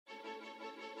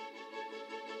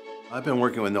I've been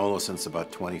working with Nolo since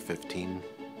about 2015.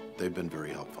 They've been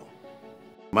very helpful.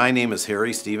 My name is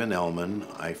Harry Steven Ellman.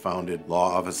 I founded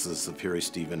law offices of Harry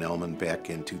Steven Ellman back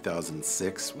in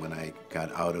 2006 when I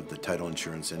got out of the title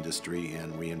insurance industry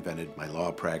and reinvented my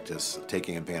law practice,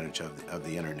 taking advantage of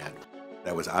the internet.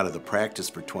 I was out of the practice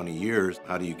for 20 years.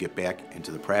 How do you get back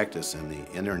into the practice? And the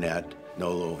internet,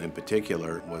 Nolo in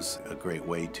particular, was a great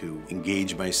way to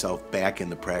engage myself back in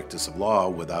the practice of law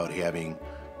without having,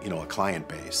 a client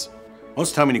base.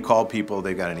 Most of the time when you call people,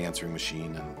 they've got an answering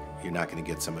machine and you're not going to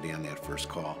get somebody on that first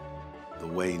call. The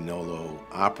way Nolo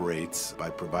operates, by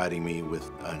providing me with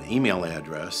an email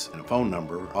address and a phone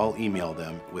number, I'll email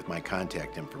them with my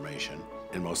contact information.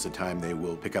 And most of the time they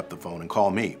will pick up the phone and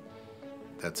call me.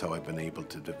 That's how I've been able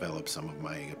to develop some of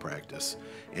my practice.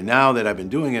 And now that I've been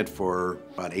doing it for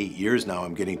about 8 years now,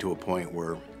 I'm getting to a point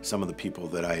where some of the people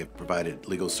that I have provided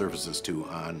legal services to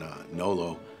on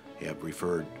Nolo have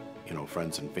referred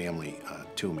friends and family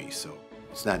to me. So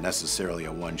it's not necessarily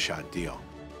a one-shot deal.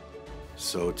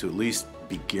 So to at least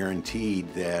be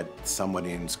guaranteed that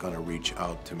somebody is going to reach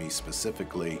out to me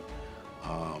specifically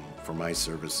for my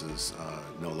services,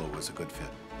 Nolo was a good fit.